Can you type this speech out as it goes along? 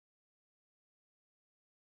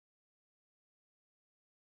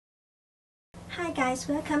Hi guys,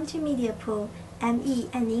 welcome to Media Pool. I'm E,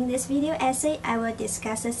 and in this video essay, I will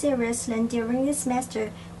discuss a series learned during this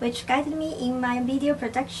semester, which guided me in my video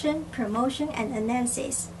production, promotion, and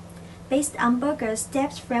analysis. Based on Berger's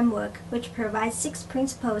depth framework, which provides 6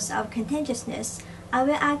 principles of contagiousness, I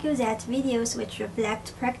will argue that videos which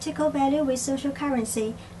reflect practical value with social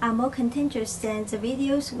currency are more contagious than the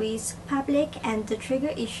videos with public and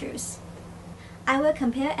trigger issues. I will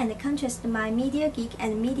compare and contrast my Media Geek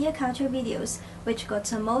and Media Culture videos, which got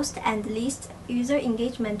the most and least user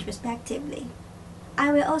engagement respectively.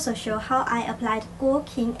 I will also show how I applied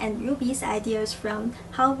Kuehn and Rubin's ideas from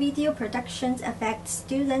how video productions affect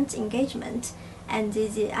student engagement, and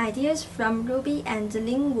the ideas from Rubin and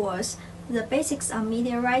Lingwall's the basics of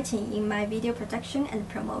media writing in my video production and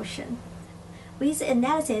promotion. With the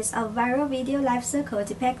analysis of viral video lifecycle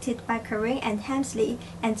depicted by Karine and Hemsley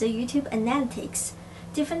and the YouTube analytics,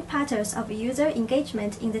 different patterns of user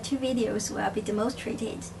engagement in the two videos will be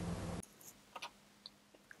demonstrated.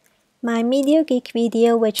 My Media Geek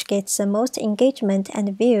video, which gets the most engagement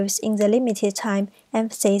and views in the limited time,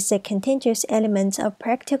 emphasizes the contagious element of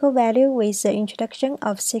practical value with the introduction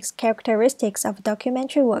of 6 characteristics of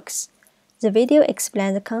documentary works. The video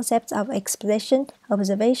explains the concepts of exposition,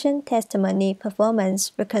 observation, testimony,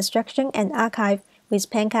 performance, reconstruction, and archive with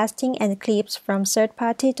pencasting and clips from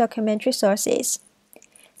third-party documentary sources.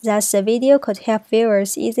 Thus, the video could help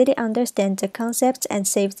viewers easily understand the concepts and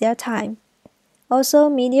save their time. Also,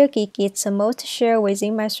 Media Geek gets the most share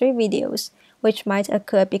within my 3 videos, which might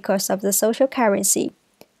occur because of the social currency.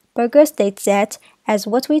 Berger states that, as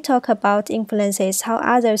what we talk about influences how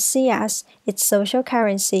others see us, it's social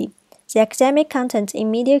currency. The academic content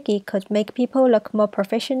in Media Geek could make people look more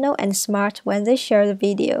professional and smart when they share the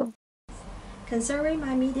video. Concerning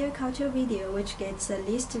my Media Culture video, which gets the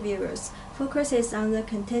least viewers, focuses on the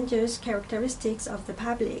contagious characteristics of the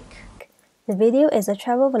public. The video is a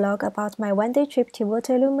travel vlog about my one-day trip to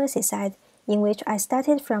Waterloo, Merseyside, in which I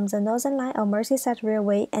started from the northern line of Merseyside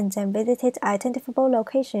Railway and then visited identifiable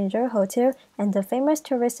location Your Hotel and the famous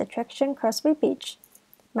tourist attraction Crosby Beach.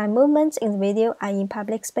 My movements in the video are in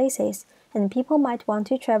public spaces, and people might want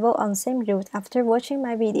to travel on the same route after watching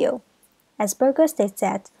my video. As Berger states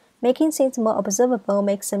that, making things more observable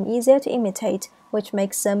makes them easier to imitate, which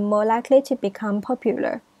makes them more likely to become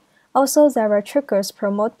popular. Also, there are triggers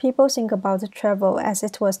promote people think about travel, as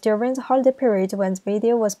it was during the holiday period when the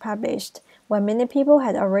video was published, when many people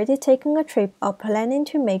had already taken a trip or planning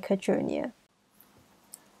to make a journey.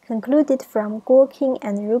 Concluded from Kuehn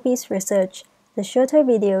and Rubin's research, the shorter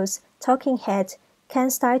videos, talking head,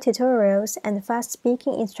 can-style tutorials, and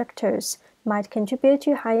fast-speaking instructors might contribute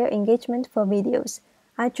to higher engagement for videos.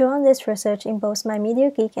 I draw on this research in both my Media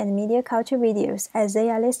Geek and Media Culture videos as they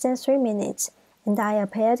are less than 3 minutes, and I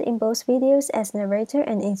appeared in both videos as narrator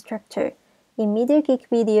and instructor. In Media Geek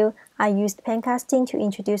video, I used pencasting to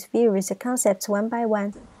introduce viewers the concepts one by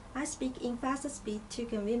one. I speak in faster speed to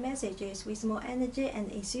convey messages with more energy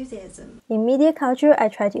and enthusiasm. In Media Culture, I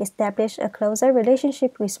try to establish a closer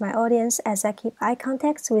relationship with my audience as I keep eye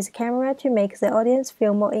contact with the camera to make the audience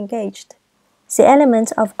feel more engaged. The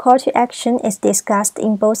element of call to action is discussed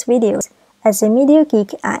in both videos. As a Media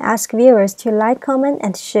Geek, I ask viewers to like, comment,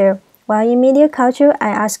 and share, while in Media Culture, I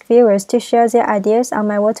ask viewers to share their ideas on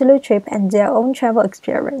my Waterloo trip and their own travel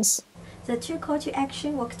experience. The 2 call to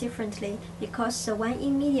action work differently because the one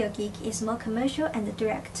in Media Geek is more commercial and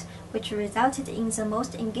direct, which resulted in the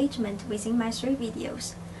most engagement within my 3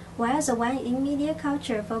 videos, while the one in Media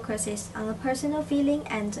Culture focuses on a personal feeling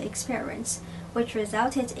and experience, which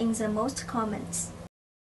resulted in the most comments.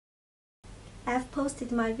 I've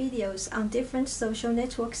posted my videos on different social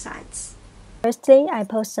network sites. Firstly, I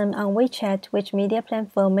post them on WeChat, which media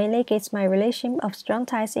platform mainly gets my relationship of strong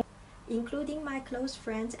ties including my close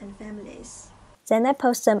friends and families. Then I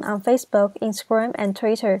post them on Facebook, Instagram, and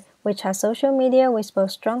Twitter, which are social media with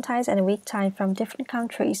both strong ties and weak ties from different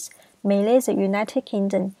countries, mainly the United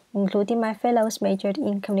Kingdom, including my fellows majored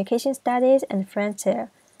in communication studies and friends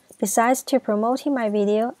there. Besides to promoting my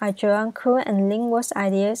video, I draw on Kuehn and Lingwall's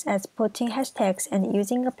ideas as putting hashtags and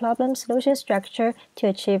using a problem-solution structure to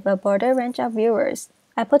achieve a broader range of viewers.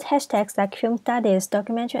 I put hashtags like film studies,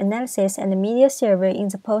 documentary analysis, and media survey in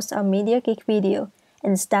the post of Media Geek video,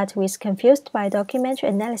 and start with confused by documentary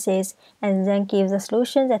analysis, and then give the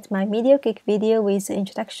solution that my Media Geek video with the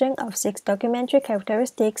introduction of 6 documentary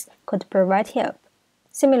characteristics could provide help.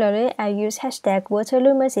 Similarly, I use hashtag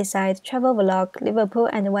Waterloo Merseyside, travel vlog, Liverpool,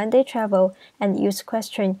 and one-day travel, and use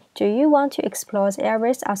question, do you want to explore the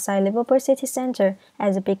areas outside Liverpool city centre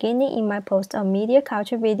at the beginning in my post on Media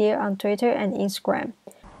Culture video on Twitter and Instagram.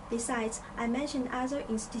 Besides, I mentioned other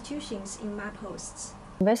institutions in my posts.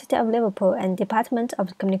 University of Liverpool and Department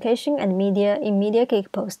of Communication and Media in Media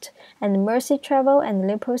Geek post, and Mersey Travel and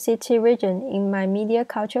Liverpool City region in my Media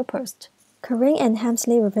Culture post. Karine and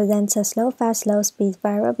Hemsley represents a slow, fast, low-speed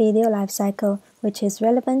viral video lifecycle, which is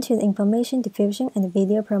relevant to the information diffusion and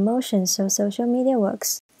video promotion, so social media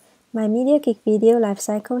works. My Media Geek video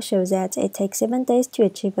lifecycle shows that it takes 7 days to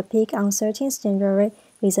achieve a peak on 13th January,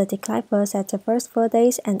 with a decline first at the first 4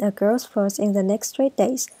 days and a growth first in the next 3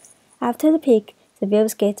 days. After the peak, the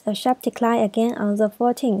views get a sharp decline again on the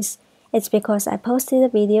 14th. It's because I posted a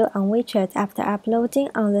video on WeChat after uploading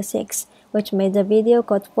on the 6th, which made the video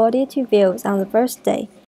got 42 views on the first day.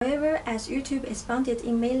 However, as YouTube expanded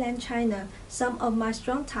in mainland China, some of my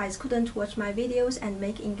strong ties couldn't watch my videos and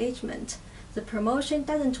make engagement. The promotion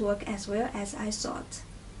doesn't work as well as I thought.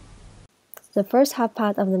 The first half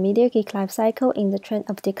part of the Media Geek life cycle in the trend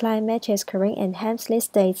of decline matches Karine and Hemsley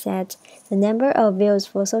states that the number of views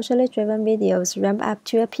for socially driven videos ramped up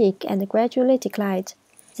to a peak and gradually declined.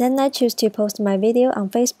 Then I choose to post my video on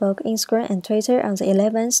Facebook, Instagram, and Twitter on the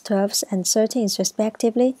 11th, 12th, and 13th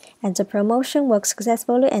respectively, and the promotion worked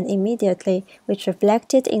successfully and immediately, which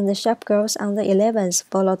reflected in the sharp growth on the 11th,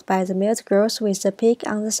 followed by the mild growth with the peak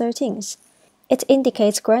on the 13th. It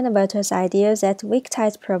indicates Granovetter's idea that weak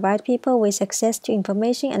ties provide people with access to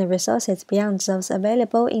information and resources beyond those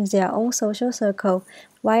available in their own social circle,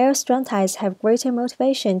 while strong ties have greater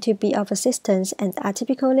motivation to be of assistance and are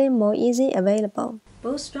typically more easily available.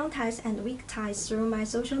 Both strong ties and weak ties through my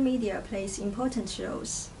social media plays important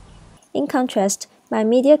roles. In contrast, my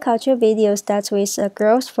media culture video starts with a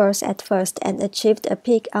growth first at first and achieved a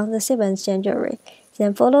peak on the 7th January,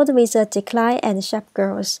 then followed with a decline and sharp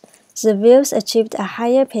growth. The views achieved a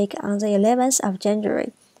higher peak on the 11th of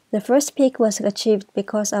January. The first peak was achieved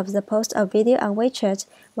because of the post of video on WeChat,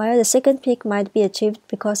 while the second peak might be achieved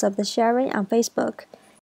because of the sharing on Facebook.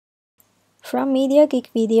 From Media Geek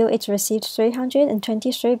video, it received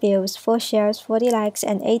 323 views, 4 shares, 40 likes,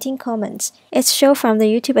 and 18 comments. It shows from the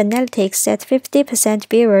YouTube analytics that 50%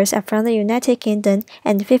 viewers are from the United Kingdom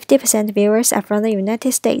and 50% viewers are from the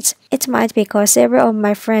United States. It might be because several of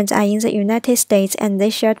my friends are in the United States and they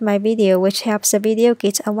shared my video, which helps the video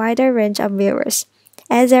get a wider range of viewers.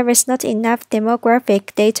 As there is not enough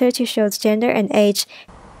demographic data to show the gender and age,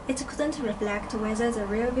 it couldn't reflect whether the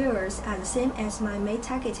real viewers are the same as my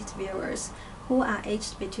May-targeted viewers, who are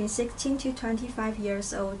aged between 16 to 25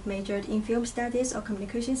 years old, majored in film studies or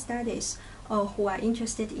communication studies, or who are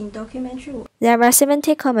interested in documentary work. There are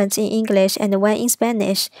 70 comments in English and 1 in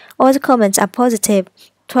Spanish. All the comments are positive.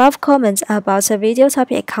 12 comments are about the video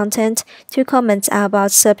topic content, 2 comments are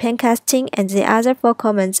about the pen casting, and the other 4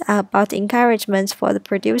 comments are about encouragement for the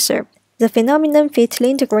producer. The phenomenon fit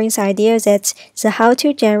Lindgren's idea that the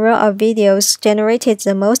how-to genre of videos generated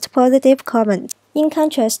the most positive comments. In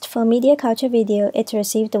contrast, for Media Culture video, it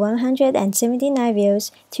received 179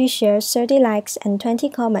 views, 2 shares, 30 likes, and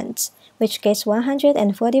 20 comments, which gets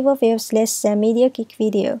 144 views less than Media Geek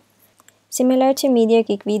video. Similar to Media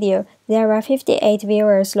Geek video, there are 58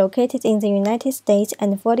 viewers located in the United States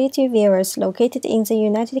and 42 viewers located in the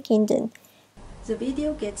United Kingdom. The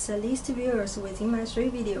video gets the least viewers within my 3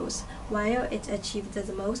 videos, while it achieved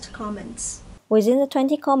the most comments. Within the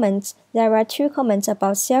 20 comments, there are 2 comments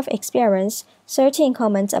about self-experience, 13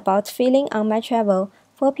 comments about feeling on my travel,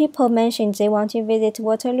 4 people mentioned they want to visit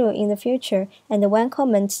Waterloo in the future, and 1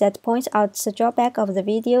 comment that points out the drawback of the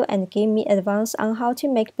video and give me advice on how to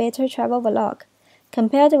make better travel vlog.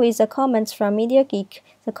 Compared with the comments from Media Geek,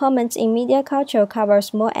 the comments in Media Culture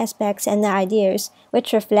covers more aspects and ideas,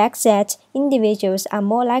 which reflects that individuals are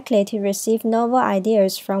more likely to receive novel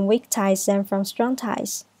ideas from weak ties than from strong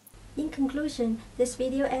ties. In conclusion, this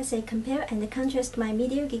video essay compare and contrast my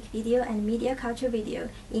Media Geek video and Media Culture video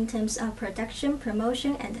in terms of production,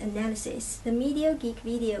 promotion, and analysis. The Media Geek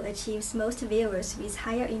video achieves most viewers with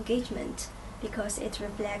higher engagement because it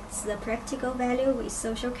reflects the practical value with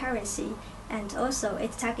social currency, and also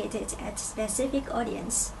it targeted at specific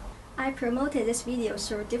audience. I promoted this video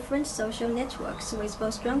through different social networks with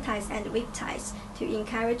both strong ties and weak ties to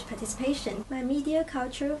encourage participation. My Media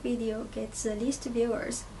Culture video gets the least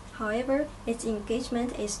viewers. However, its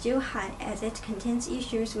engagement is still high as it contains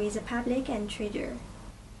issues with the public and trader.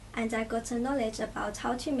 And I got the knowledge about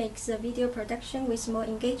how to make the video production with more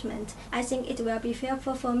engagement. I think it will be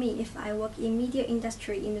helpful for me if I work in media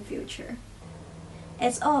industry in the future.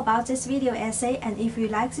 It's all about this video essay, and if you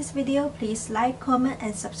like this video, please like, comment,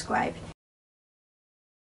 and subscribe.